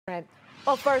Right.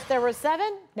 Well, first there were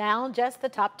 7. Now just the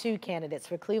top 2 candidates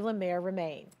for Cleveland mayor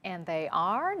remain. And they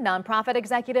are nonprofit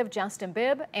executive Justin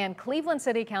Bibb and Cleveland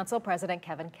City Council President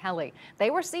Kevin Kelley. They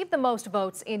received the most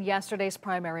votes in yesterday's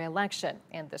primary election.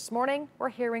 And this morning, we're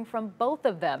hearing from both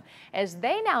of them as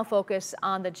they now focus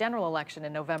on the general election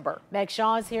in November. Meg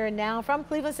Shaw is here now from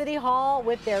Cleveland City Hall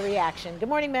with their reaction. Good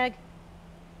morning, Meg.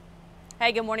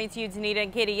 Hey, good morning to you, Danita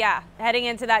and Katie. Yeah, heading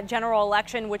into that general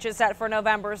election, which is set for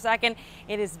November 2nd,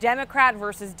 it is Democrat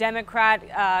versus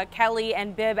Democrat. Kelley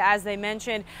and Bibb, as they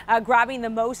mentioned, grabbing the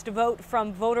most vote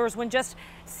from voters when just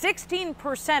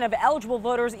 16% of eligible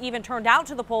voters even turned out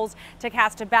to the polls to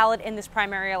cast a ballot in this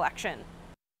primary election.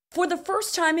 For the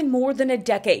first time in more than a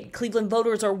decade, Cleveland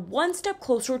voters are one step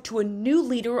closer to a new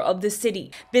leader of the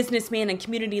city. Businessman and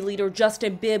community leader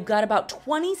Justin Bibb got about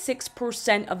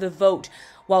 26% of the vote,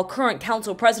 while current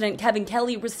council president Kevin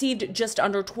Kelley received just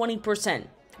under 20%.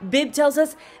 Bibb tells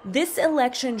us this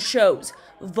election shows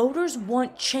voters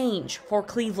want change for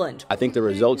Cleveland. I think the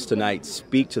results tonight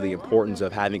speak to the importance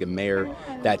of having a mayor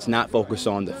that's not focused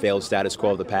on the failed status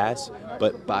quo of the past,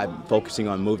 but by focusing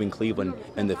on moving Cleveland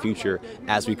in the future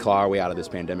as we claw our way out of this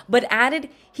pandemic. But added,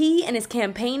 he and his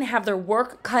campaign have their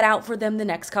work cut out for them the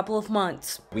next couple of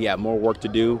months. We have more work to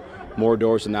do, more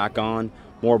doors to knock on,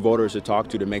 more voters to talk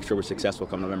to make sure we're successful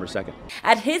come November 2nd.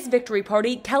 At his victory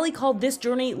party, Kelley called this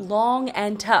journey long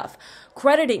and tough,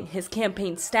 crediting his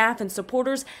campaign staff and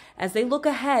supporters as they look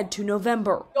ahead to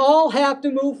November. We all have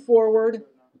to move forward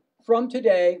from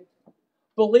today,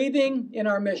 believing in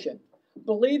our mission,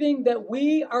 believing that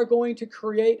we are going to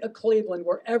create a Cleveland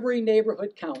where every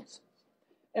neighborhood counts.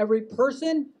 Every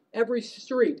person, every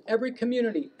street, every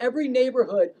community, every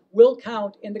neighborhood will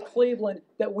count in the Cleveland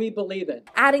that we believe in.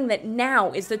 Adding that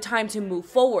now is the time to move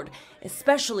forward,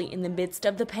 especially in the midst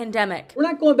of the pandemic. We're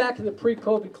not going back to the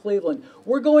pre-COVID Cleveland.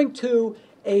 We're going to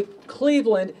a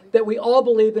Cleveland that we all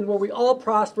believe in, where we all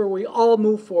prosper, where we all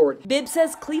move forward. Bibb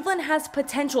says Cleveland has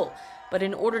potential, but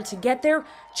in order to get there,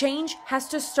 change has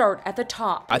to start at the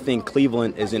top. I think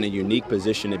Cleveland is in a unique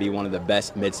position to be one of the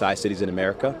best mid-sized cities in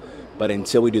America. But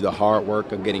until we do the hard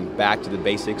work of getting back to the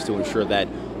basics to ensure that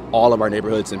all of our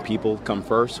neighborhoods and people come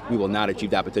first, we will not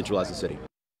achieve that potential as a city.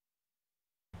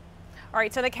 All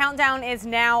right, so the countdown is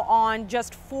now on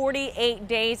just 48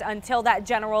 days until that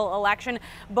general election.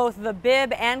 Both the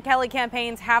Bibb and Kelley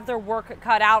campaigns have their work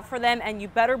cut out for them, and you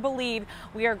better believe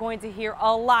we are going to hear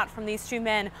a lot from these 2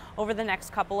 men over the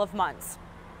next couple of months.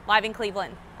 Live in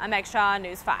Cleveland, I'm Meg Shaw,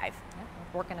 News 5.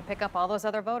 Working to pick up all those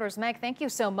other voters. Meg, thank you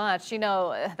so much. You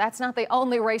know, that's not the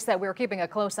only race that we're keeping a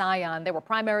close eye on. There were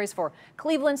primaries for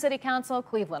Cleveland City Council,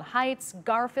 Cleveland Heights,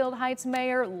 Garfield Heights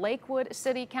Mayor, Lakewood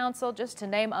City Council, just to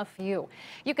name a few.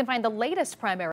 You can find the latest primary